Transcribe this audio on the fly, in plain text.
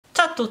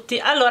tutti,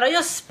 allora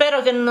io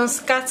spero che non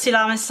scazzi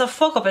la messa a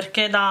fuoco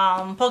perché da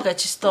un po' che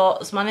ci sto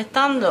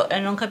smanettando e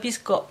non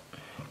capisco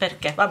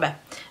perché, vabbè,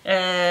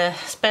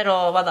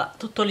 spero vada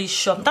tutto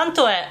liscio.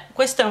 Tanto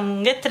questo è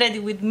un get ready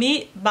with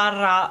me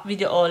barra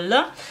video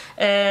haul.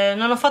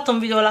 Non ho fatto un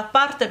video a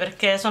parte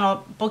perché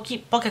sono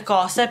poche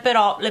cose,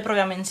 però le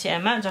proviamo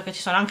insieme, già che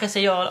ci sono, anche se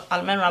io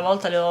almeno una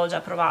volta le ho già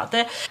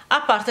provate.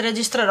 A parte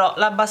registrerò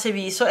la base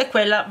viso e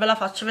quella ve la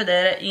faccio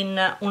vedere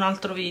in un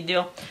altro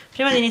video.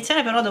 Prima di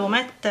iniziare però devo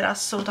mettere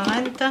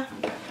assolutamente,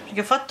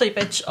 perché ho fatto i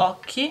patch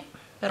occhi,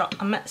 però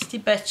a me sti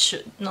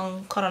patch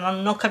ancora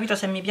non ho capito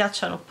se mi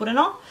piacciono oppure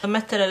no. Devo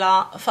mettere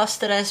la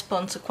fast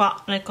response qua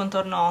nel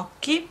contorno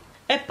occhi.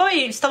 E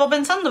poi stavo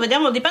pensando,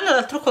 vediamo, dipende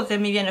dal trucco che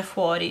mi viene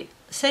fuori.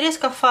 Se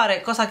riesco a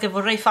fare, cosa che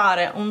vorrei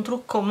fare, un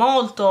trucco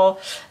molto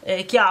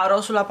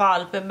chiaro sulla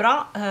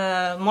palpebra,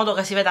 in modo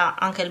che si veda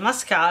anche il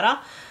mascara,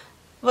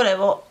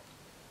 volevo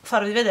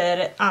farvi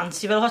vedere,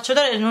 anzi ve lo faccio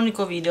vedere in un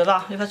unico video,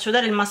 va, vi faccio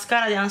vedere il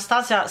mascara di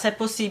Anastasia, se è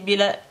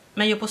possibile,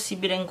 meglio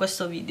possibile in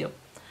questo video.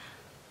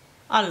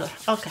 Allora,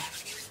 ok,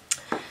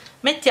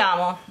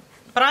 mettiamo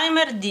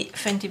primer di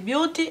Fenty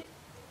Beauty.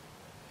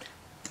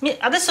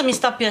 Adesso mi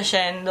sta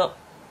piacendo,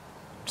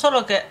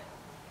 solo che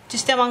ci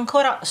stiamo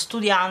ancora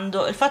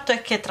studiando. Il fatto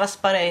è che è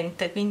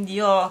trasparente, quindi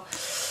io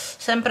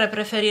sempre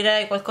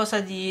preferirei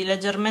qualcosa di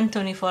leggermente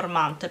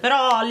uniformante,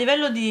 però a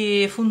livello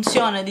di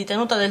funzione, di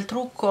tenuta del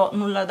trucco,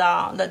 nulla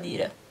da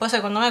dire. Poi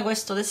secondo me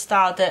questo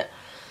d'estate,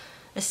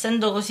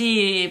 essendo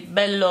così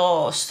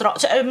bello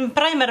cioè un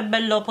primer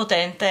bello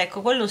potente,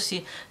 ecco, quello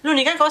sì.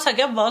 L'unica cosa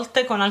che a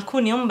volte con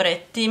alcuni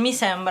ombretti mi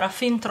sembra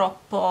fin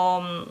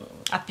troppo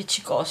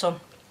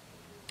appiccicoso.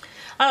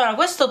 Allora,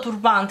 questo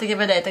turbante che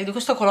vedete, di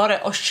questo colore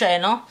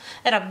osceno,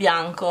 era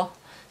bianco.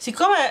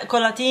 Siccome con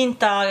la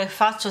tinta che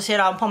faccio si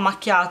era un po'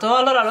 macchiato,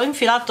 allora l'ho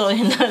infilato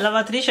in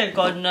lavatrice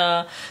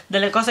con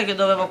delle cose che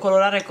dovevo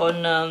colorare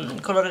con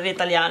coloreria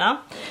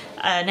italiana,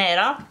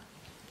 nera.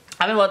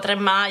 Avevo 3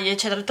 maglie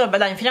eccetera, ho detto vabbè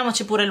dai,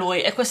 infiliamoci pure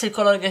lui, e questo è il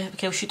colore che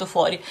è uscito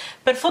fuori.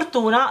 Per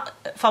fortuna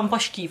fa un po'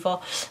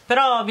 schifo,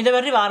 però mi deve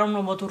arrivare un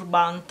nuovo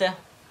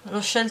turbante.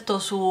 L'ho scelto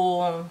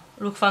su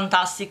Look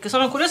Fantastic.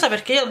 Sono curiosa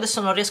perché io adesso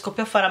non riesco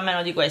più a fare a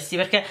meno di questi,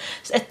 perché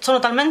sono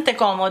talmente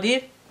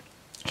comodi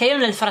che io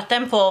nel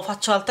frattempo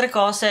faccio altre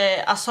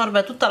cose,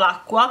 assorbe tutta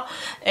l'acqua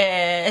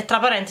e tra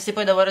parentesi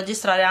poi devo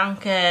registrare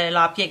anche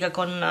la piega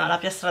con la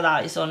piastra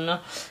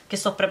Dyson, che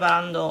sto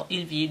preparando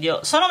il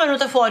video. Sono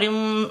venute fuori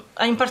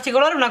in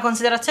particolare una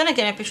considerazione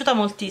che mi è piaciuta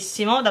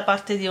moltissimo da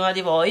parte di una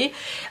di voi,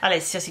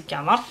 Alessia si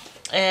chiama,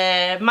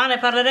 ma ne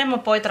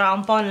parleremo poi tra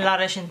un po' nella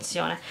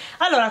recensione.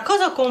 Allora,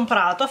 cosa ho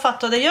comprato? Ho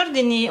fatto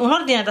un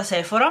ordine da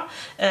Sephora,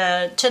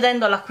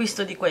 cedendo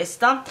all'acquisto di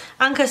questa,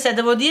 anche se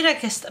devo dire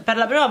che per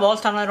la prima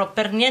volta non ero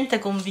per niente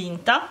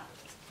convinta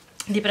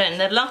di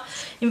prenderla,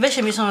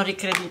 invece mi sono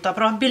ricreduta.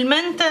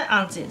 Probabilmente,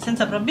 anzi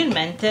senza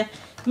probabilmente,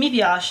 mi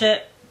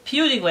piace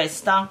più di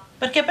questa,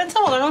 perché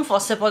pensavo che non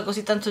fosse poi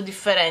così tanto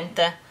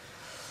differente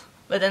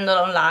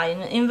vedendola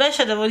online.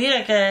 Invece devo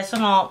dire che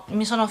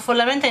mi sono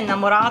follemente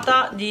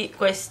innamorata di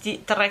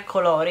questi 3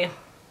 colori.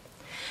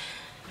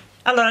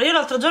 Allora, io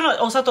l'altro giorno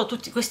ho usato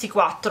tutti questi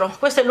 4.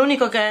 Questo è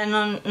l'unico che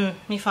non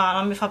mi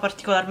fa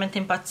particolarmente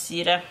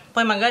impazzire.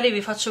 Poi magari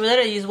vi faccio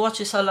vedere gli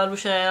swatches alla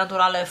luce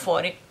naturale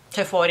fuori,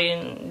 cioè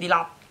fuori di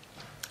là.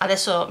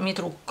 Adesso mi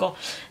trucco.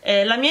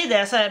 La mia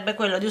idea sarebbe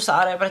quella di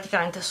usare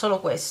praticamente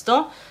solo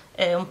questo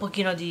e un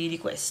pochino di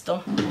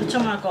questo.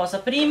 Facciamo una cosa,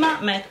 prima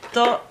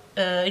metto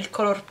il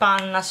color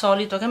panna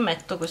solito che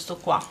metto, questo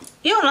qua.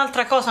 Io ho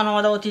un'altra cosa nuova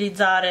da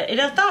utilizzare, in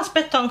realtà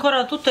aspetto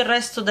ancora tutto il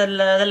resto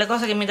delle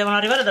cose che mi devono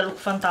arrivare da Look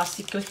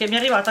Fantastic, perché mi è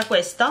arrivata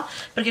questa,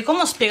 perché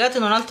come ho spiegato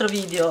in un altro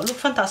video, Look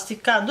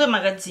Fantastic ha 2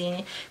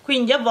 magazzini,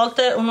 quindi a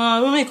volte un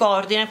unico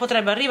ordine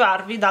potrebbe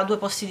arrivarvi da 2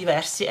 posti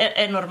diversi,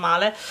 è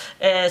normale,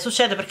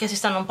 succede perché si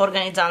stanno un po'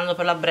 organizzando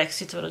per la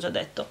Brexit, ve l'ho già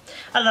detto.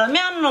 Allora, mi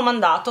hanno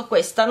mandato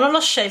questa, non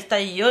l'ho scelta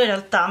io, in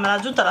realtà me l'ha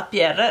aggiunta la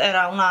PR,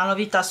 era una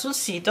novità sul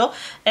sito,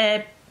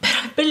 però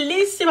è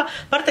bellissima, a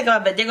parte che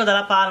vabbè, Diego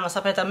della Palma,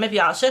 sapete, a me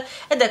piace,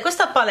 ed è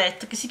questa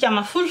palette che si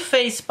chiama Full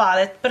Face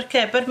Palette,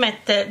 perché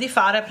permette di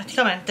fare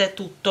praticamente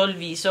tutto il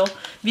viso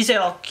e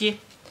occhi.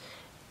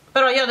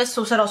 Però io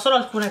adesso userò solo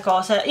alcune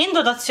cose. In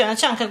dotazione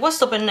c'è anche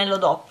questo pennello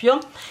doppio,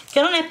 che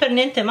non è per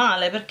niente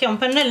male, perché è un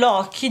pennello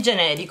occhi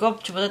generico,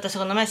 ci potete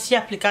secondo me sia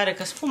applicare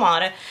che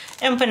sfumare,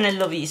 è un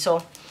pennello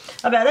viso.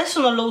 Vabbè, adesso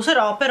non lo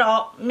userò,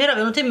 però mi era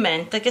venuto in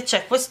mente che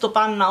c'è questo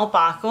panna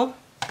opaco.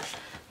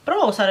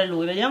 Provo a usare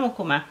lui, vediamo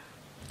com'è,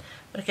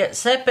 perché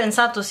se è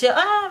pensato sia...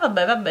 ah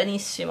vabbè, va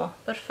benissimo,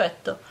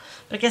 perfetto,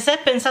 perché se è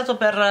pensato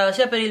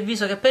sia per il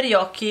viso che per gli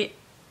occhi,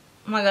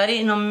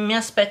 magari non mi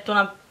aspetto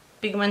una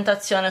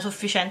pigmentazione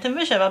sufficiente,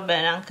 invece va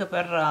bene anche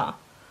per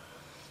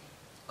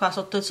qua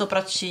sotto il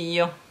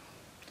sopracciglio.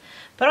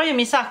 Però io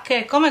mi sa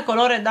che come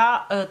colore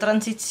da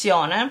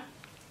transizione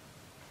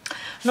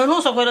non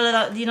uso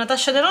quello di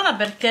Natasha Denona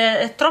perché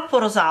è troppo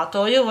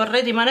rosato, io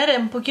vorrei rimanere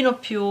un pochino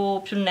più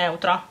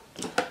neutra.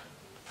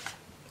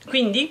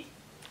 Quindi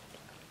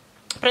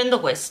prendo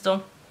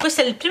questo.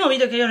 Questo è il primo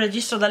video che io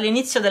registro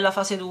dall'inizio della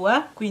fase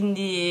 2,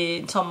 quindi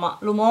insomma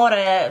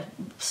l'umore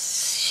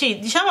sì,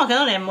 diciamo che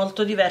non è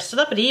molto diverso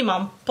da prima,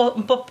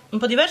 un po'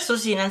 diverso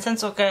sì, nel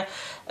senso che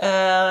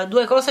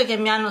due cose che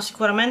mi hanno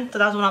sicuramente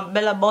dato una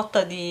bella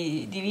botta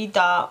di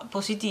vita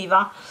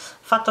positiva, il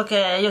fatto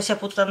che io sia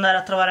potuta andare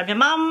a trovare mia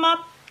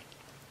mamma,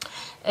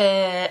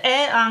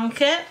 e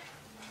anche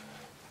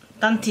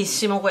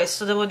tantissimo,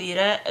 questo devo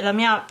dire, la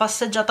mia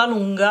passeggiata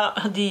lunga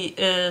di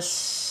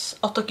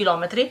 8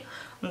 km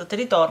andata e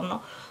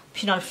ritorno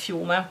fino al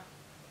fiume.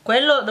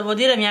 Quello devo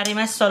dire mi ha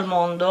rimesso al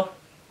mondo,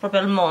 proprio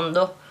al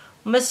mondo.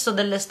 Ho messo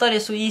delle storie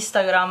su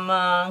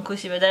Instagram in cui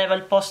si vedeva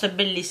il posto, è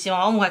bellissimo,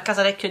 comunque a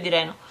Casalecchio di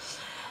Reno.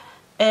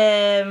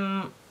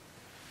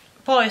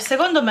 Poi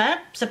secondo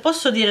me, se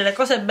posso dire le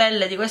cose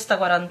belle di questa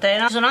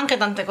quarantena, ci sono anche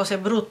tante cose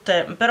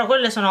brutte, però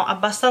quelle sono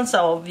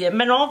abbastanza ovvie.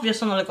 Meno ovvie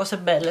sono le cose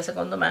belle,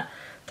 secondo me.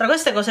 Tra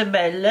queste cose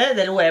belle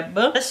del web,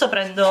 adesso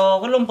prendo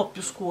quello un po'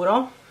 più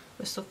scuro,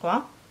 questo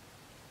qua.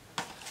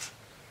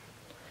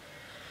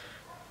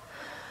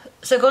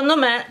 Secondo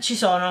me ci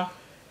sono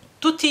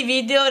tutti i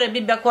video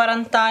Rebibbia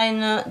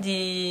Quarantine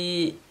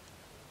di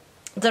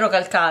Zero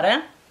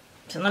Calcare.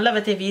 Se non li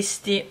avete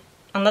visti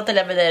andateli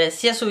a vedere,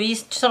 ci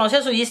sono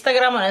sia su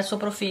Instagram nel suo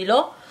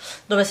profilo,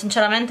 dove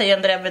sinceramente io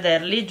andrei a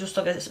vederli,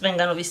 giusto che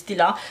vengano visti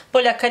là.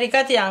 Poi li ha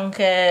caricati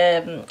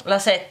anche la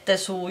 7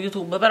 su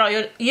YouTube, però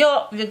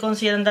io vi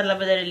consiglio di andarli a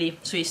vedere lì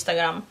su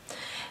Instagram.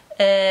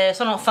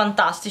 Sono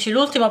fantastici.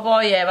 L'ultimo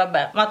poi è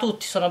vabbè, ma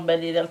tutti sono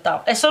belli in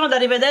realtà e sono da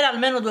rivedere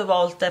almeno 2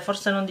 volte,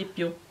 forse non di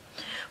più.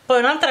 Poi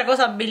un'altra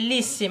cosa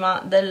bellissima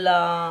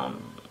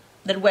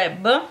del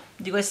web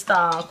di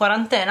questa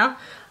quarantena,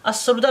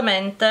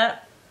 assolutamente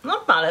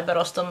normale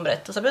però sto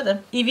ombretto,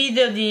 sapete? I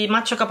video di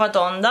Maccio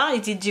Capatonda, i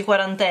TG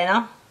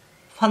quarantena,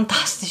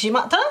 fantastici,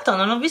 ma tra l'altro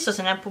non ho visto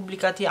se ne ha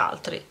pubblicati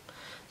altri.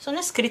 Sono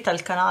iscritta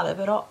al canale,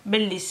 però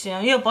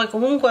bellissimo. Io poi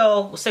comunque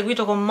ho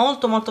seguito con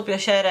molto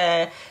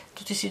piacere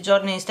tutti questi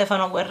giorni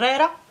Stefano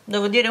Guerrera,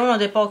 devo dire uno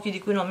dei pochi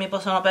di cui non mi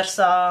sono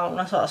persa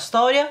una sola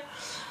storia.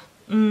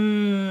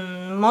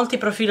 Molti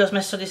profili ho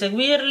smesso di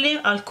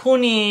seguirli,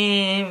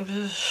 alcuni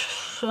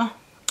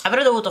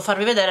avrei dovuto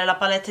farvi vedere la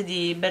palette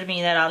di Bare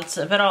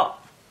Minerals, però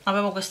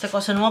avevo queste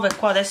cose nuove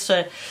qua adesso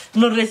e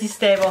non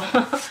resistevo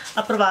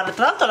a provarle.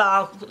 Tra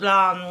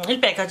l'altro il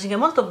packaging è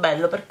molto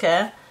bello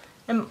perché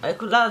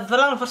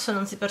là forse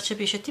non si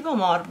percepisce, è tipo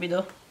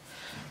morbido,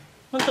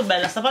 molto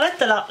bella sta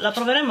palette. La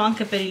proveremo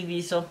anche per il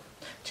viso.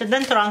 C'è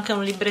dentro anche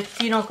un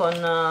librettino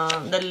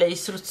con delle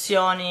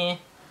istruzioni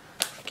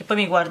che poi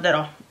mi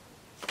guarderò.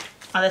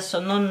 Adesso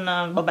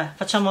non vabbè,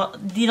 facciamo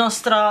di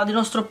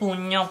nostro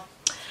pugno.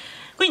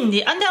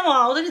 Quindi andiamo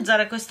a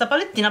utilizzare questa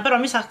palettina, però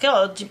mi sa che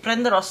oggi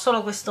prenderò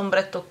solo questo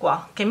ombretto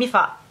qua, che mi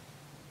fa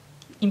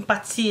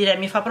impazzire,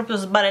 mi fa proprio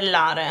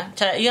sbarellare.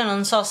 Cioè io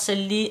non so se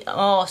lì,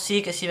 oh sì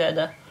che si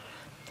vede,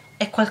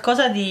 è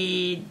qualcosa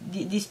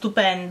di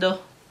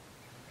stupendo.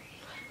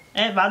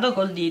 E vado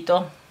col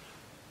dito.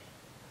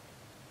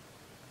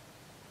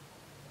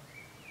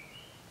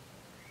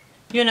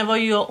 Io ne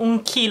voglio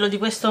 1 chilo di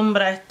questo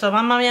ombretto,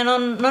 mamma mia,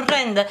 non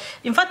rende.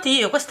 Infatti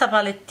io questa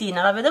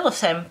palettina la vedevo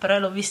sempre,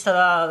 l'ho vista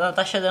da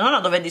Tascia De Nonna,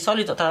 dove di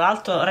solito tra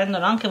l'altro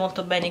rendono anche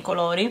molto bene i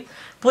colori,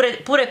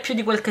 pure più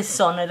di quel che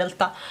sono in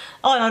realtà.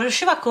 Oh, non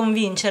riuscivo a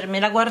convincermi,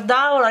 la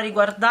guardavo, la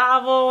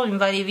riguardavo in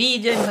vari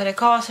video, in varie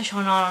cose,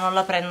 dicevo no, non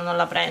la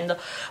prendo.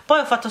 Poi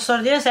ho fatto questo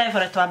ordine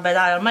SEPHORA e ho detto vabbè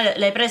dai, ormai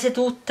le hai prese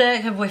tutte,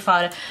 che vuoi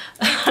fare?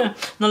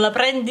 Non la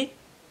prendi?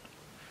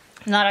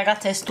 No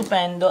ragazzi, è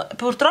stupendo.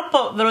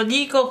 Purtroppo ve lo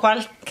dico,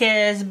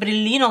 qualche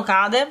sbrillino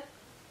cade,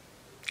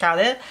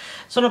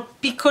 sono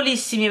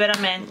piccolissimi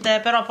veramente,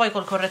 però poi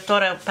col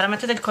correttore, appena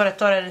mettete il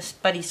correttore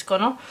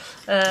spariscono.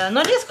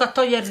 Non riesco a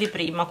toglierli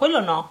prima, quello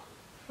no,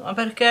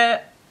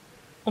 perché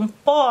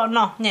un po'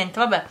 no, niente,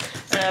 vabbè,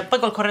 poi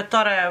col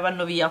correttore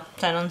vanno via,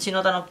 cioè non si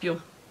notano più.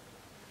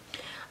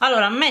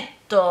 Allora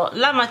metto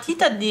la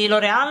matita di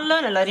L'Oreal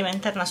nella rima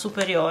interna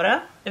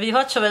superiore e vi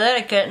faccio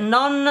vedere che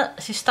non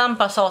si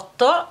stampa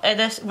sotto, ed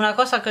è una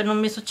cosa che non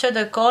mi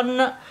succede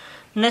con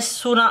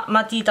nessuna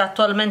matita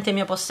attualmente in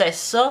mio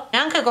possesso, e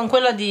anche con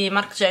quella di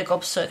Marc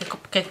Jacobs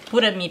che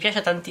pure mi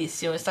piace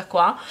tantissimo, questa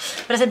qua.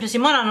 Per esempio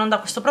Simona non dà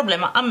questo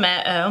problema, a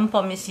me un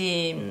po' mi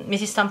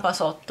si stampa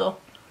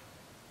sotto.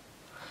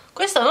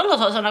 Questo non lo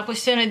so se è una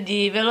questione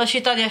di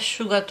velocità di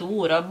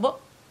asciugatura, boh.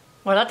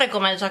 Guardate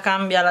come già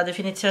cambia la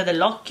definizione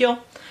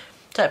dell'occhio,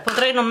 cioè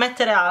potrei non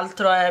mettere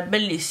altro, è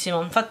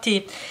bellissimo.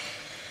 Infatti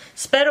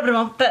spero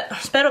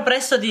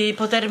presto di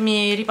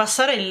potermi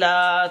ripassare il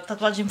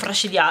tatuaggio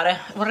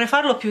infrascigliare. Vorrei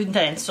farlo più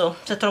intenso,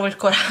 se trovo il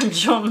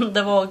coraggio.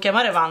 Devo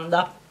chiamare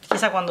Wanda,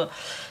 chissà quando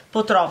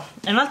potrò.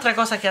 E un'altra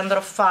cosa che andrò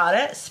a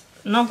fare,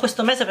 non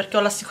questo mese perché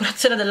ho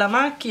l'assicurazione della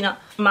macchina,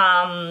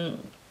 ma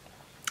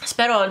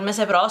spero il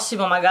mese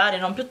prossimo, magari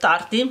non più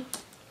tardi,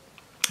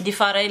 di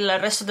fare il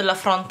resto della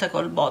fronte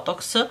col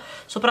Botox,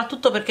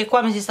 soprattutto perché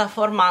qua mi si sta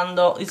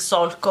formando il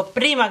solco.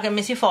 Prima che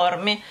mi si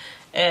formi,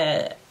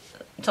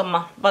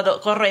 insomma,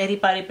 corro ai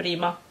ripari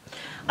prima.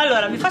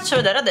 Allora, vi faccio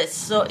vedere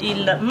adesso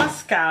il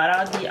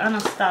mascara di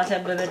Anastasia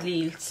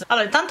Beverly Hills.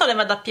 Allora, intanto le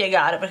vado a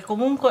piegare, perché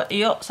comunque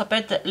io,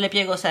 sapete, le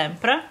piego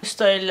sempre.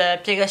 Questo è il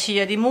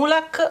piegaciglia di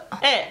Mulak.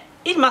 E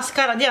il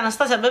mascara di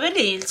Anastasia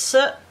Beverly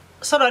Hills,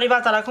 sono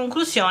arrivata alla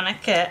conclusione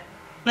che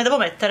ne devo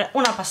mettere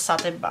una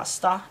passata e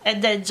basta.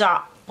 Ed è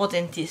già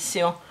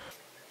potentissimo.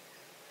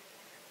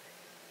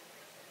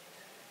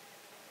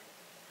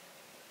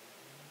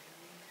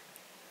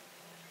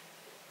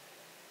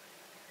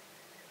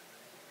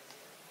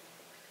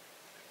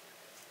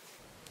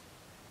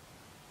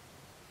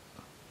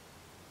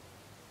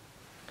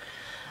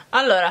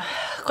 Allora,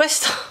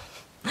 questo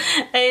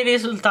è il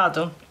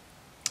risultato.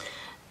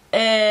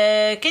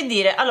 Che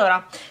dire,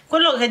 allora,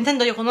 quello che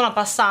intendo io con una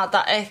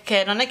passata è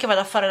che non è che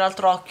vado a fare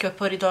l'altro occhio e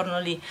poi ritorno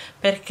lì,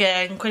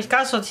 perché in quel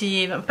caso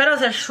però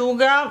si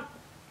asciuga,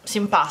 si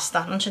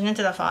impasta, non c'è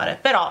niente da fare.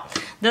 Però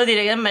devo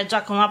dire che a me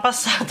già con una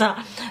passata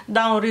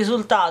dà un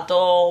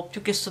risultato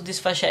più che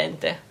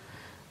soddisfacente,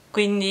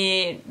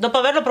 quindi dopo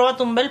averlo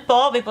provato un bel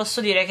po' vi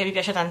posso dire che mi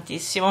piace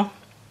tantissimo.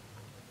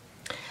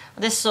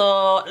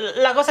 Adesso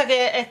la cosa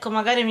che, ecco,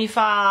 magari mi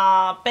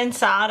fa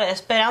pensare,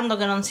 sperando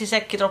che non si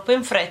secchi troppo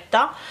in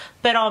fretta,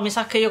 però mi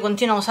sa che io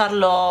continuo a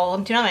usarlo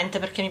continuamente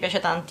perché mi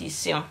piace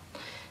tantissimo.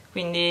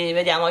 Quindi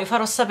vediamo, vi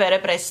farò sapere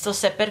presto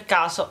se per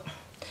caso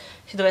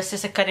si dovesse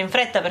seccare in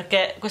fretta,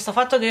 perché questo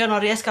fatto che io non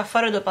riesca a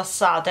fare 2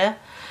 passate,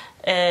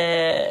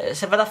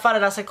 se vado a fare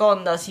la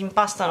seconda si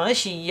impastano le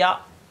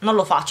ciglia, non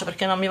lo faccio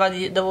perché non mi va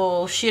devo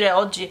uscire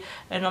oggi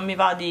e non mi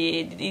va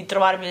di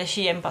trovarmi le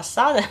ciglia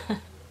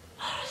impastate.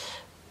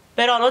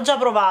 Però l'ho già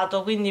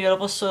provato, quindi ve lo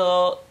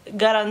posso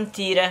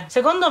garantire.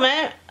 Secondo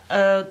me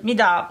mi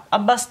dà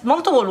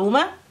molto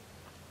volume,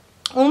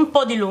 un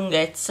po' di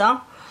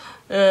lunghezza,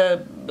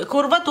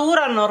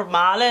 curvatura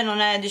normale, non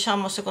è,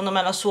 diciamo, secondo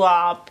me la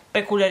sua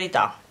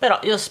peculiarità. Però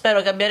io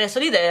spero che abbia reso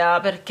l'idea,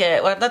 perché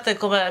guardate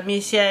come mi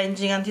si è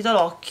ingigantito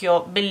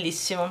l'occhio,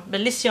 bellissimo,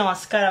 bellissimo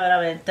mascara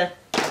veramente.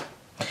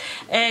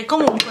 E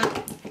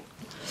comunque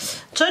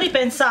ci ho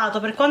ripensato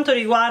per quanto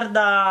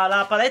riguarda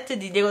la palette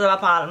di Diego Della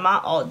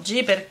Palma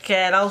oggi,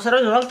 perché la userò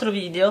in un altro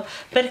video,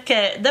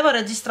 perché devo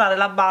registrare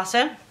la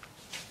base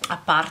a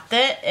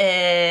parte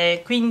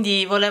e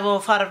quindi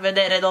volevo far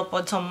vedere dopo,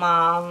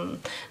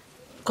 insomma,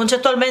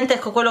 concettualmente,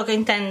 ecco, quello che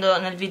intendo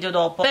nel video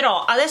dopo.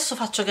 Però adesso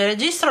faccio che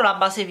registro la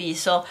base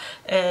viso,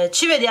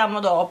 ci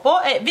vediamo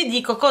dopo e vi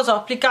dico cosa ho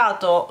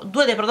applicato,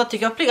 2 dei prodotti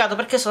che ho applicato,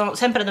 perché sono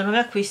sempre dei nuovi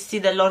acquisti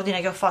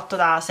dell'ordine che ho fatto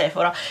da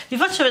Sephora. Vi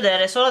faccio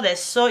vedere solo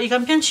adesso i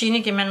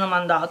campioncini che mi hanno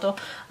mandato.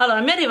 Allora,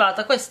 mi è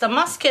arrivata questa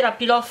maschera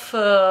peel off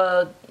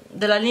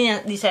della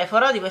linea di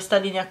Sephora, di questa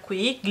linea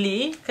qui,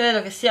 Glee,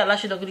 credo che sia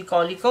l'acido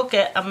glicolico,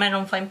 che a me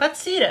non fa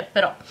impazzire,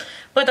 però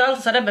poi tra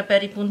l'altro sarebbe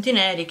per i punti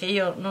neri, che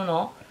io non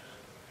ho.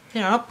 Io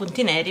non ho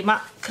punti neri,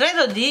 ma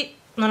credo di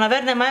non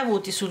averne mai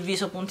avuti sul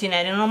viso punti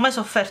neri, non ho mai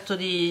sofferto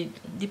di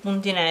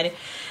punti neri.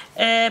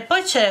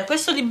 Poi c'è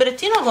questo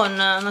librettino con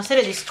una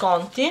serie di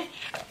sconti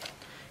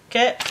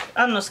che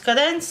hanno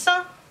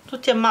scadenza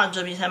tutti a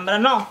maggio, mi sembra.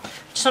 No,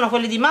 ci sono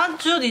quelli di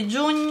maggio, di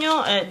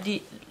giugno e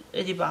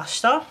di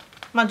basta.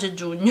 Maggio e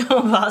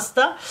giugno,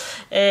 basta,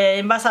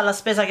 in base alla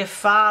spesa che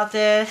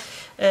fate.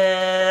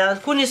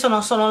 Alcuni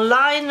sono solo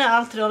online,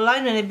 altri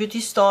online nei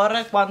beauty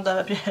store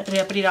quando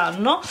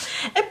riapriranno.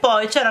 E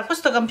poi c'era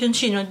questo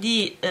campioncino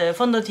di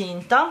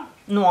fondotinta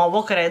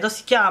nuovo, credo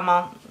si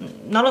chiama,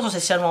 non lo so se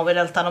sia nuovo in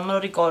realtà, non me lo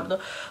ricordo,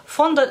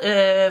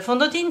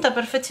 fondotinta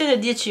perfezione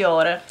 10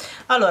 ore.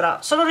 Allora,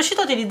 sono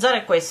riuscita a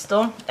utilizzare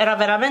questo, era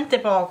veramente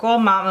poco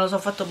ma me lo sono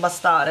fatto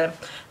bastare,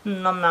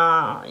 non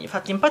mi ha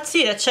fatto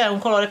impazzire. C'è un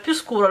colore più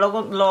scuro,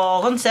 lo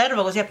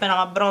conservo così appena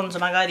mi abbronzo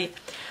magari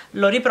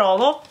lo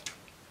riprovo.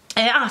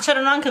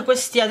 C'erano anche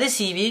questi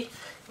adesivi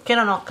che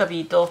non ho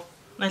capito,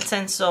 nel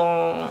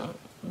senso,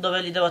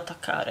 dove li devo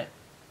attaccare?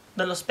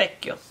 Dello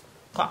specchio.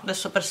 Qua,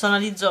 adesso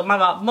personalizzo, ma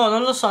va, boh,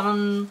 non lo so,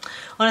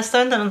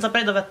 onestamente non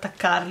saprei dove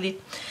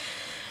attaccarli.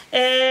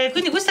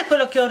 Quindi questo è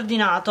quello che ho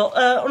ordinato.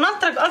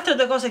 Altre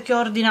 2 cose che ho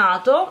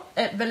ordinato,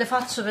 e ve le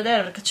faccio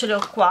vedere perché ce le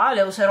ho qua,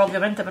 le userò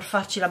ovviamente per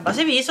farci la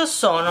base viso,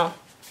 sono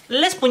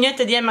le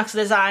spugnette di Emax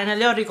Design.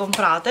 Le ho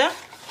ricomprate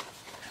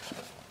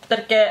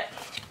perché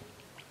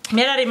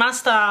mi era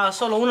rimasta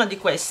solo una di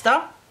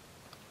questa,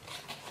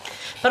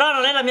 però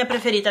non è la mia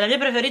preferita. Le mie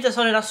preferite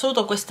sono in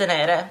assoluto queste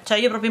nere, cioè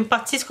io proprio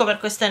impazzisco per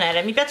queste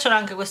nere. Mi piacciono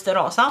anche queste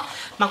rosa,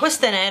 ma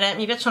queste nere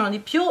mi piacciono di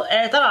più,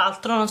 e tra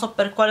l'altro non so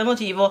per quale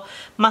motivo,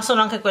 ma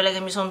sono anche quelle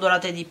che mi sono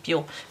durate di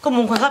più.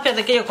 Comunque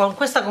sappiate che io con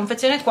questa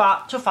confezione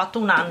qua ci ho fatto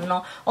un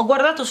anno. Ho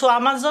guardato su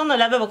Amazon e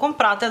le avevo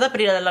comprate ad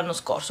aprile dell'anno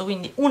scorso,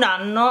 quindi un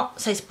anno,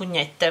 6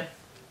 spugnette.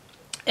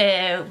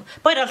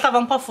 Poi in realtà va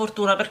un po' a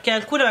fortuna, perché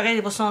alcune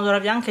magari possono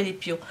durarvi anche di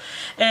più.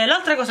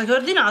 L'altra cosa che ho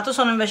ordinato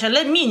sono invece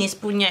le mini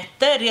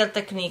spugnette Real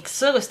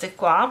Techniques, queste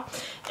qua,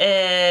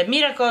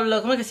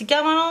 Miracle, come si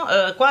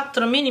chiamano?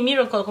 4 mini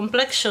Miracle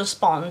Complexion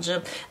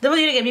Sponge. Devo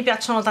dire che mi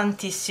piacciono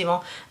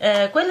tantissimo.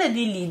 Quelle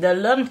di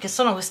Lidl, che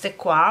sono queste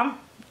qua,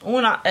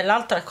 una e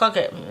l'altra qua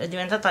che è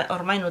diventata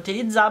ormai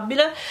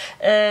inutilizzabile,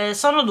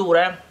 sono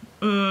dure,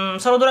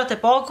 sono durate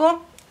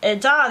poco. e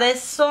già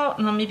adesso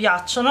non mi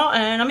piacciono,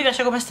 non mi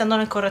piace come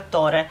stendono il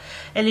correttore,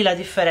 è lì la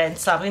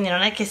differenza, quindi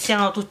non è che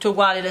siano tutte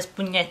uguali le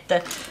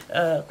spugnette,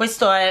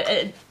 questo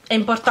è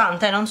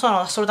importante, non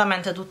sono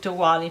assolutamente tutte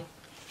uguali.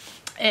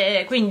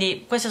 E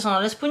quindi queste sono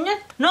le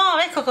spugnette. No,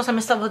 ecco cosa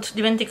mi stavo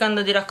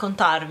dimenticando di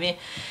raccontarvi.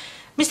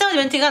 Mi stavo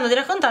dimenticando di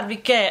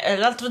raccontarvi che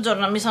l'altro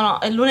giorno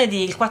è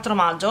lunedì, il 4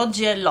 maggio,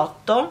 oggi è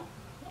l'8.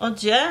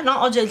 Oggi è?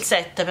 No, oggi è il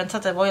 7,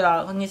 pensate voi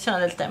alla cognizione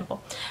del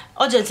tempo.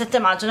 Oggi è il 7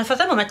 maggio, nel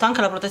frattempo metto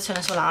anche la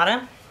protezione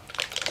solare.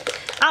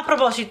 A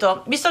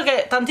proposito, visto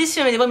che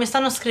tantissimi di voi mi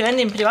stanno scrivendo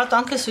in privato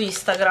anche su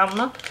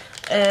Instagram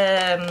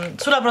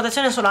sulla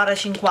protezione solare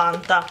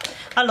 50,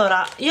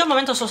 allora io al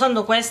momento sto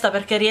usando questa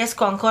perché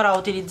riesco ancora a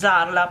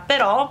utilizzarla,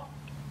 però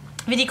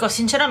vi dico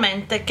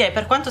sinceramente che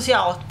per quanto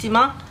sia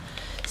ottima,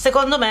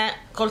 secondo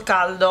me col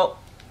caldo,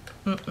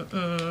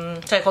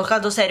 cioè col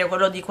caldo serio,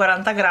 quello di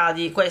 40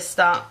 gradi,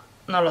 questa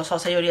non lo so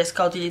se io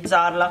riesco a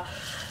utilizzarla.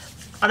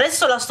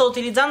 Adesso la sto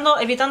utilizzando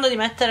evitando di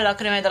mettere la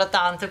crema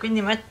idratante,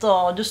 quindi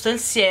metto giusto il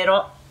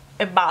siero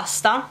e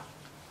basta.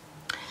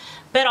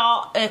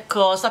 Però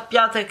ecco,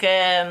 sappiate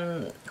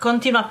che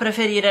continuo a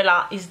preferire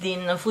la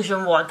ISDIN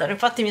Fusion Water.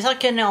 Infatti mi sa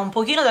che ne ho un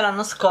pochino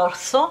dell'anno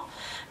scorso,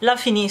 la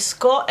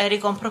finisco e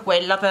ricompro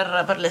quella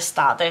per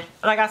l'estate.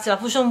 Ragazzi, la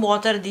Fusion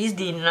Water di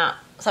ISDIN,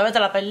 se avete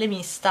la pelle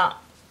mista,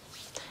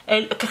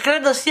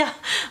 credo sia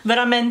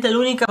veramente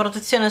l'unica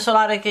protezione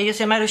solare che io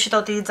sia mai riuscita a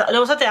utilizzare. Le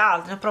ho usate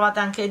altre, ne ho provate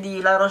anche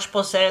di La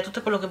Roche-Posay,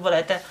 tutto quello che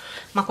volete,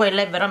 ma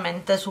quella è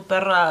veramente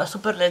super,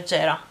 super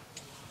leggera.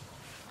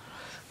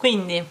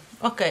 Quindi,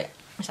 ok,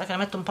 mi sa che la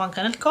metto un po'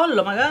 anche nel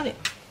collo magari.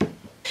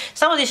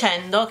 Stavo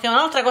dicendo che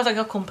un'altra cosa che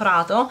ho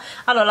comprato,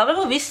 allora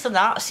l'avevo vista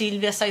da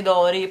Silvia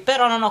Saidori,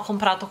 però non ho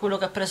comprato quello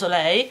che ha preso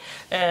lei,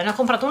 ne ho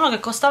comprato uno che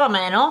costava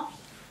meno,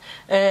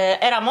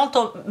 era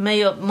molto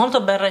meglio,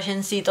 molto ben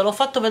recensito, l'ho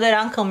fatto vedere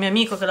anche a un mio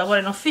amico che lavora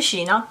in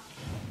officina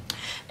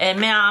e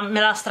me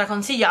l'ha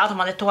straconsigliato,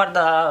 mi ha detto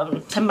guarda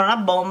sembra una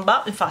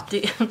bomba,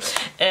 infatti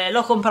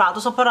l'ho comprato.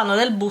 Sto parlando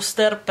del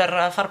booster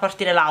per far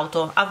partire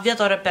l'auto,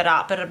 avviatore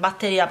per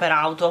batteria per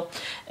auto,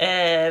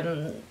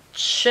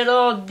 ce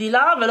l'ho di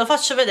là, ve lo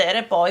faccio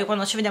vedere poi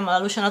quando ci vediamo alla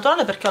luce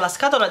naturale perché ho la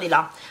scatola di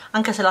là,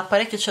 anche se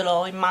l'apparecchio ce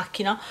l'ho in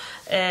macchina.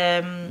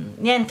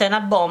 Niente, è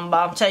una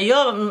bomba, cioè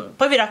io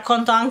poi vi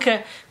racconto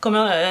anche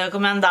come è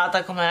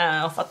andata, come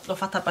l'ho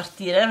fatta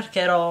partire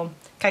perché ero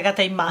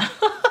cagata in mano.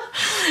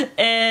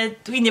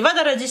 Quindi vado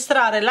a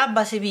registrare la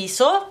base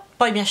viso,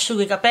 poi mi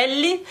asciugo i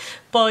capelli,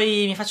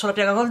 poi mi faccio la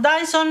piega col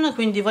Dyson,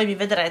 quindi voi mi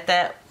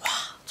vedrete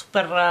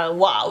super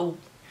wow.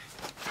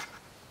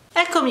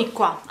 Eccomi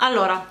qua.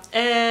 Allora,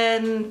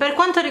 per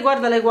quanto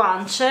riguarda le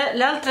guance,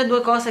 le altre due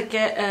cose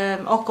che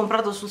ho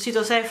comprato sul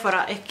sito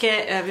Sephora e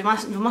che vi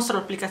mostro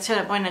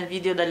l'applicazione poi nel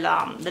video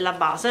della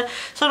base,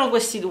 sono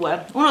questi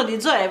due, uno di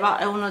Zoeva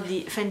e uno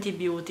di Fenty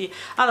Beauty.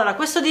 Allora,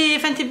 questo di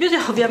Fenty Beauty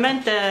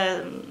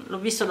ovviamente l'ho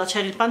visto da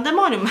Cherry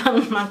Pandemonium, ma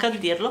non manca a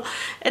dirlo,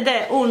 ed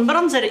è un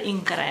bronzer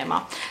in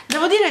crema.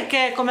 Devo dire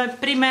che come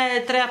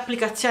prime tre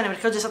applicazioni,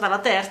 perché oggi è stata la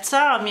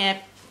terza, mi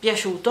è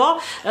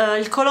piaciuto,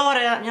 il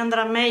colore mi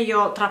andrà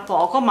meglio tra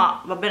poco,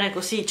 ma va bene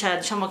così, cioè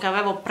diciamo che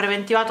avevo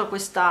preventivato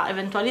questa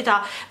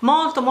eventualità,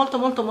 molto molto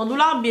molto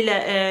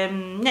modulabile,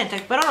 niente,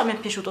 per ora mi è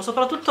piaciuto,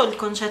 soprattutto il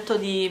concetto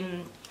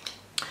di...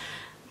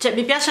 cioè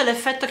mi piace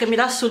l'effetto che mi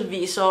dà sul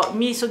viso,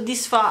 mi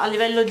soddisfa a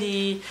livello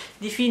di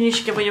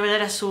finish che voglio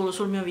vedere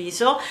sul mio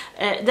viso.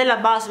 Della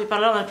base vi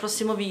parlerò nel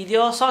prossimo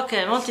video, so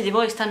che molti di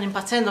voi stanno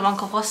impazzendo,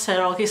 manco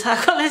fossero chissà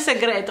quale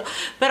segreto,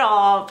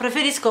 però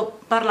preferisco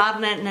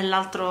parlarne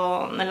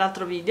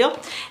nell'altro video.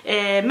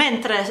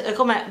 Mentre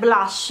come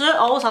blush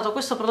ho usato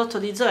questo prodotto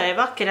di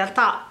Zoeva che in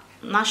realtà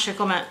nasce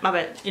come,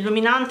 vabbè,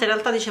 illuminante, in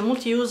realtà dice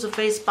multi-use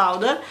face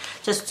powder,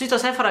 cioè sul sito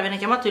Sephora viene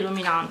chiamato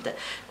illuminante.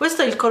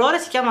 Questo è il colore,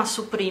 si chiama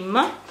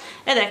Supreme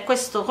ed è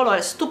questo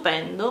colore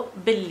stupendo,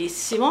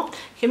 bellissimo,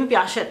 che mi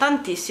piace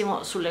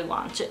tantissimo sulle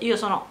guance. Io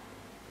sono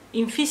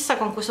in fissa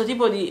con questo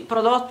tipo di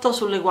prodotto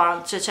sulle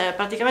guance, cioè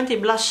praticamente i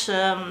blush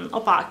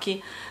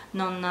opachi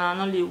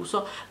non li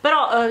uso,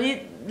 però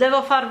vi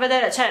devo far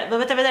vedere, cioè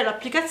dovete vedere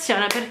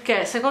l'applicazione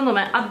perché secondo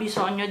me ha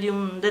bisogno di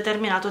un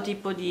determinato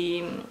tipo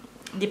di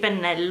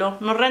pennello,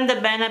 non rende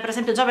bene, per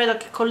esempio già vedo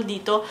che col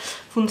dito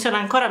funziona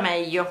ancora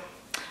meglio,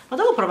 lo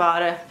devo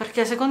provare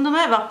perché secondo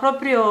me va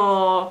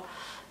proprio,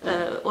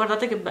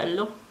 guardate che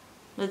bello,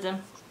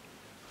 vedete,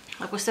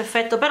 ha questo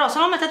effetto, però se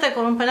lo mettete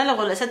con un pennello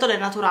con le setole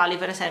naturali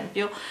per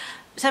esempio,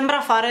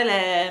 sembra fare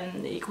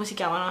le, come si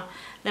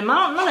chiamano?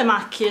 Non le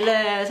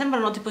macchie,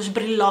 sembrano tipo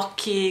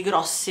sbrillocchi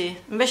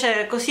grossi,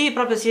 invece così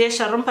proprio si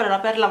riesce a rompere la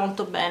perla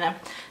molto bene.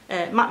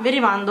 Ma vi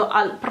rimando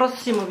al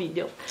prossimo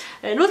video.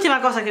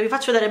 L'ultima cosa che vi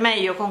faccio vedere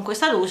meglio con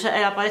questa luce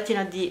è la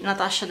palettina di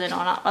Natasha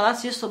Denona.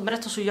 Guardate, io sto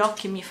ombretto sugli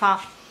occhi, mi fa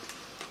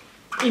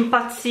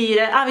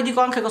impazzire. Ah, vi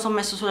dico anche cosa ho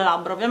messo sulle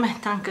labbra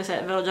ovviamente, anche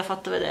se ve l'ho già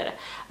fatto vedere.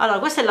 Allora,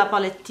 questa è la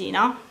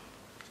palettina,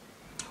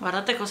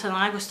 guardate cosa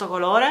non è questo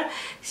colore,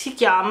 si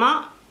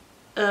chiama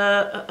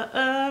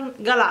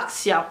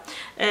Galaxia.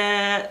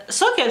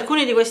 So che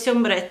alcuni di questi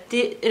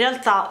ombretti in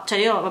realtà, cioè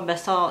io vabbè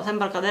sto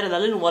sempre a cadere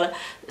dalle nuvole,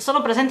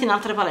 sono presenti in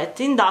altre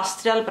palette.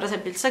 Industrial per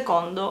esempio il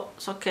secondo,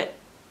 so che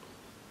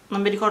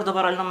non mi ricordo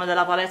però il nome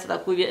della palette da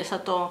cui è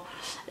stato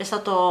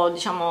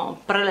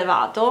diciamo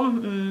prelevato.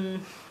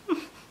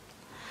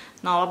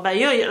 No vabbè,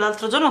 io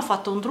l'altro giorno ho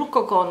fatto un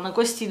trucco con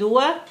questi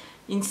due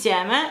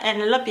insieme e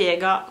nella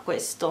piega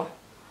questo.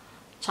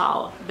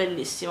 Ciao,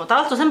 bellissimo. Tra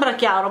l'altro sembra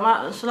chiaro,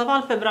 ma sulla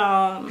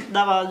palpebra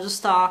dava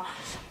giusta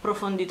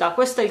profondità.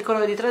 Questo è il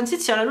colore di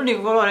transizione,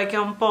 l'unico colore che è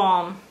un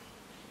po'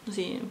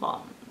 così, un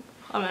po'.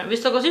 Vabbè,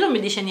 visto così non mi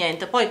dice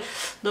niente. Poi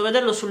devo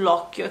vederlo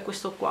sull'occhio, è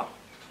questo qua.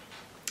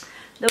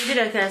 Devo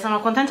dire che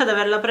sono contenta di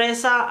averla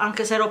presa,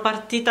 anche se ero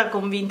partita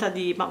convinta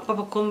ma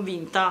proprio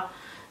convinta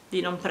di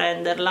non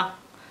prenderla.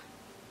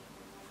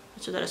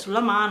 Faccio vedere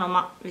sulla mano,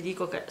 ma vi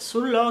dico che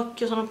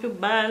sull'occhio sono più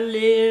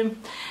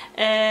belli.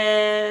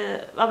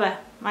 Vabbè,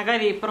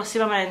 magari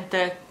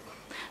prossimamente,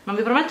 non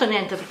vi prometto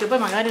niente perché poi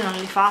magari non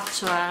li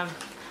faccio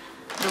e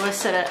devo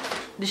essere,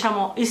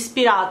 diciamo,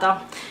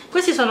 ispirata.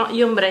 Questi sono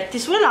gli ombretti.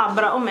 Sulle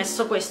labbra ho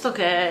messo questo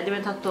che è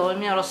diventato il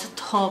mio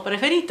rossetto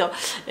preferito.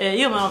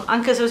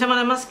 Anche se usiamo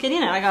le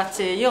mascherine,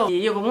 ragazzi,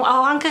 io comunque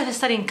ho anche per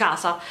stare in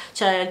casa,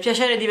 cioè il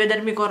piacere di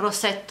vedermi col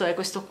rossetto è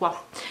questo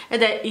qua,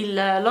 ed è il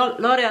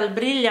L'Oreal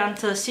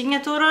Brilliant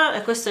Signature,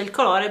 e questo è il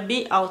colore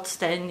Be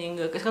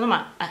Outstanding, che secondo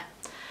me è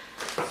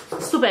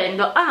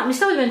stupendo. Ah, mi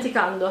stavo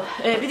dimenticando,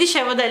 vi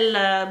dicevo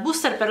del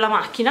booster per la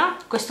macchina,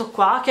 questo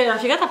qua, che è una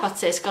figata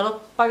pazzesca. L'ho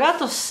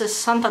pagato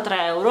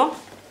 63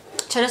 euro.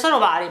 Ce ne sono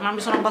vari, ma mi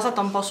sono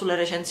basata un po' sulle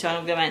recensioni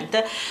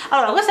ovviamente.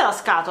 Allora, questa è la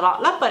scatola.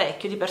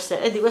 L'apparecchio di per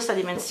sé è di questa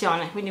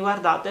dimensione, quindi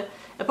guardate,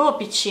 è proprio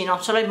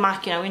piccino. Ce l'ho in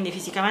macchina, quindi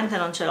fisicamente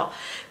non ce l'ho.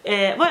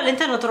 Voi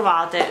all'interno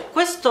trovate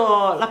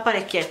questo,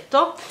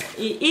 l'apparecchietto,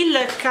 il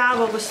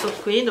cavo, questo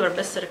qui, dovrebbe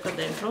essere qua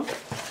dentro.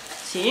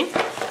 Sì,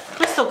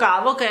 questo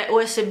cavo che è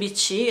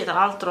USB-C, che tra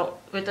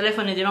l'altro con i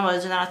telefoni di nuova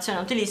generazione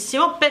è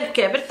utilissimo.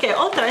 Perché? Perché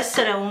oltre a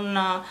essere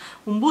un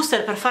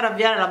booster per far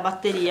avviare la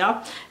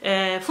batteria,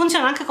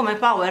 funziona anche come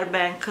power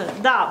bank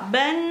da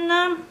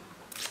ben,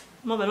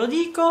 ma ve lo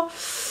dico,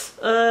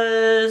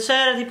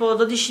 c'era tipo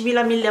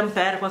 12.000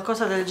 mAh,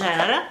 qualcosa del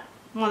genere.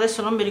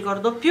 Adesso non mi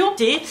ricordo più.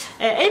 Sì,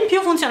 e in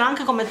più funziona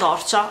anche come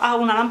torcia, ha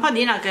una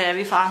lampadina che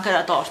vi fa anche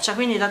da torcia,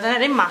 quindi da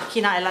tenere in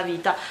macchina è la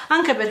vita,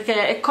 anche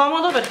perché è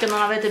comodo, perché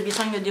non avete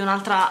bisogno di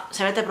un'altra,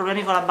 se avete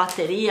problemi con la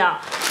batteria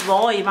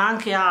voi ma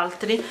anche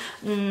altri,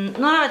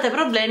 non avete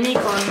problemi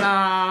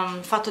con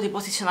il fatto di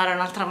posizionare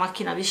un'altra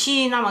macchina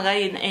vicina,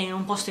 magari è in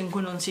un posto in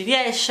cui non si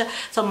riesce.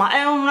 Insomma,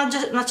 è un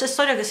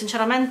accessorio che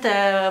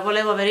sinceramente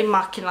volevo avere in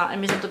macchina e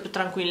mi sento più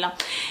tranquilla.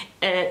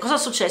 Cosa è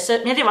successo?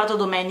 Mi è arrivato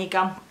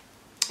domenica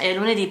e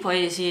lunedì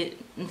poi si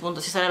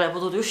sarebbe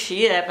potuto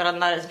uscire per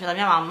andare ad esempio da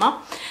mia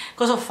mamma.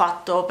 Cosa ho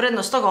fatto?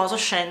 Prendo sto coso,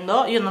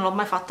 scendo, io non l'ho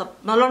mai fatta,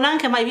 non l'ho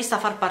neanche mai vista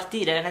far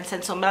partire, nel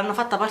senso me l'hanno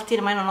fatta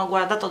partire ma io non ho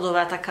guardato dove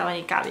attaccavano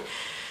i cavi.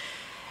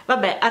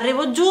 Vabbè,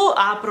 arrivo giù,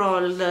 apro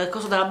il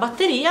coso della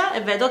batteria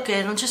e vedo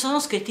che non ci sono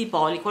scritti i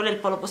poli, qual è il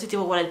polo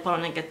positivo, qual è il polo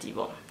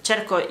negativo.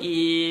 Cerco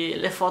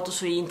le foto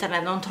su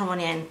internet, non trovo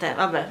niente.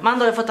 Vabbè,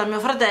 mando le foto a mio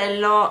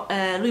fratello,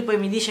 lui poi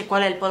mi dice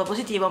qual è il polo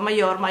positivo, ma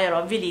io ormai ero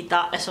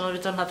avvilita e sono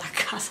ritornata a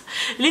casa.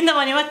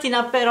 L'indomani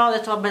mattina però ho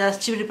detto vabbè dai,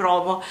 ci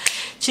riprovo,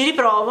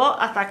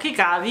 attacco i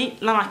cavi,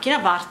 la macchina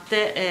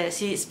parte,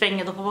 si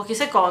spegne dopo pochi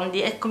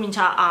secondi e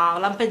comincia a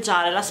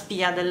lampeggiare la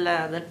spia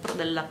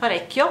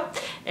dell'apparecchio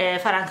e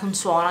fare anche un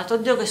suono. Ho detto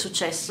oddio, che è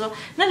successo?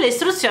 Nelle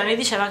istruzioni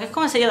diceva che è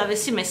come se io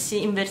l'avessi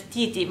messi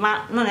invertiti,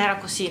 ma non era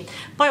così.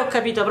 Poi ho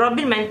capito,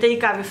 probabilmente i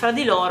cavi fra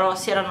di loro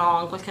si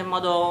erano in qualche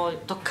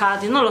modo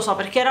toccati, non lo so,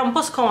 perché era un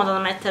po' scomodo da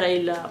mettere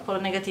il polo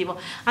negativo.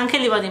 Anche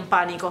lì vado in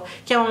panico,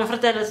 chiamo mio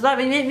fratello e ho detto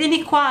dai,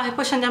 vieni qua e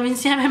poi ci andiamo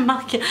insieme in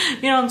macchina.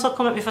 Io non so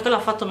come, mio fratello ha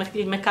fatto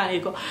il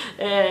meccanico,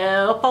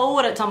 ho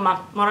paura.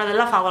 Insomma, morale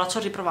della favola, ci ho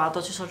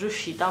riprovato, ci sono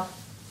riuscita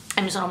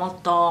e mi sono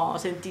molto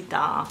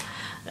sentita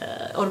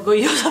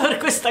orgogliosa per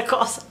questa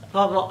cosa.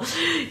 Vabbè.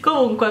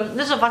 Comunque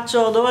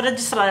adesso devo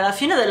registrare la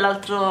fine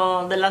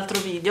dell'altro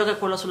video, che è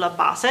quello sulla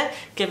base,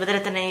 che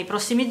vedrete nei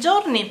prossimi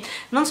giorni.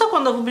 Non so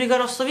quando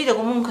pubblicherò sto video,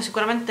 comunque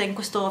sicuramente in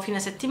questo fine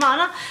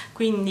settimana,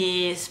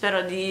 quindi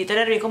spero di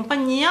tenervi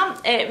compagnia.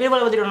 E vi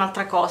volevo dire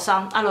un'altra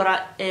cosa.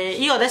 Allora,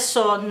 io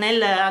adesso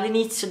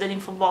all'inizio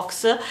dell'info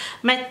box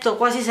metto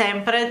quasi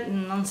sempre,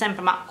 non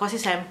sempre ma quasi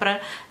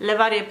sempre, le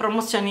varie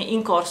promozioni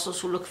in corso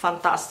su Look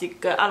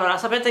Fantastic. Allora,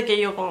 sapete che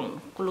io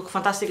con Look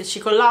Fantastic ci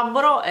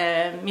collaboro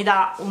e mi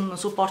dà un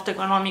supporto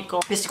economico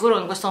che sicuro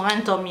in questo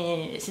momento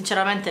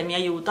sinceramente mi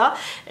aiuta,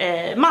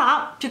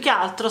 ma più che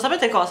altro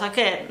sapete cosa?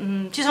 Che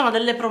ci sono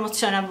delle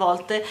promozioni a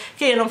volte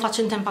che io non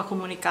faccio in tempo a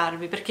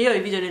comunicarvi, perché io i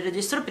video li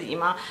registro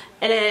prima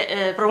e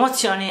le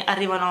promozioni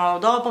arrivano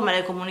dopo, me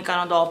le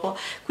comunicano dopo,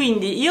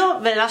 quindi io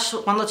ve le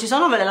lascio, quando ci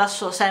sono ve le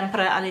lascio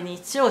sempre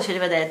all'inizio così le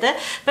vedete.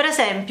 Per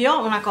esempio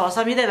una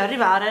cosa, mi deve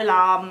arrivare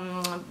la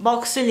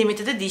box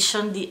limited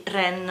edition di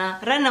Ren.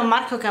 Ren è un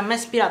marchio che a me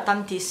ispira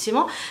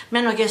tantissimo, mi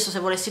hanno chiesto se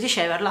volessi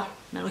riceverla,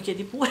 me lo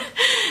chiedi pure,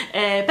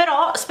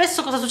 però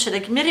spesso cosa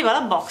succede? Che mi arriva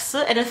la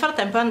box e nel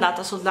frattempo è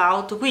andata sold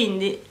out,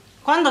 quindi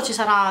quando ci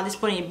sarà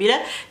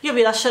disponibile io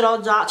vi lascerò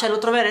già, cioè lo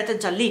troverete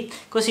già lì,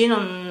 così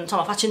non,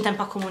 insomma, faccio in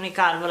tempo a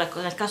comunicarvelo, ecco,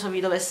 nel caso vi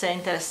dovesse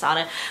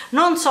interessare.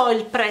 Non so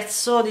il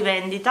prezzo di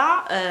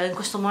vendita, in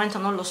questo momento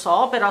non lo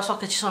so, però so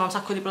che ci sono un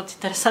sacco di prodotti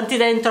interessanti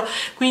dentro,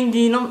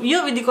 quindi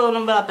io vi dico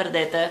non ve la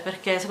perdete,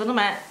 perché secondo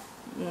me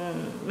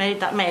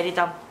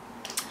merita.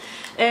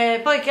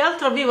 Poi che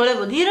altro vi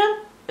volevo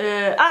dire?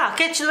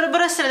 Che ci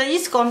dovrebbero essere degli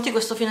sconti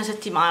questo fine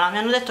settimana, mi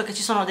hanno detto che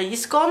ci sono degli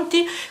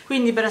sconti,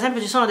 quindi per esempio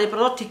ci sono dei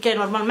prodotti che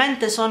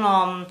normalmente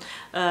sono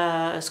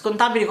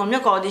scontabili col mio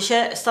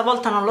codice,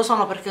 stavolta non lo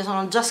sono perché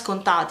sono già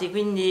scontati,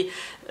 quindi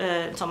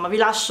insomma vi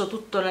lascio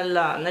tutto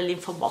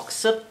nell'info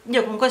box.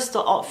 Io con questo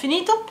ho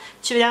finito,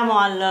 ci vediamo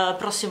al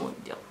prossimo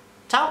video,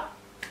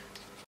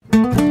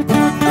 ciao!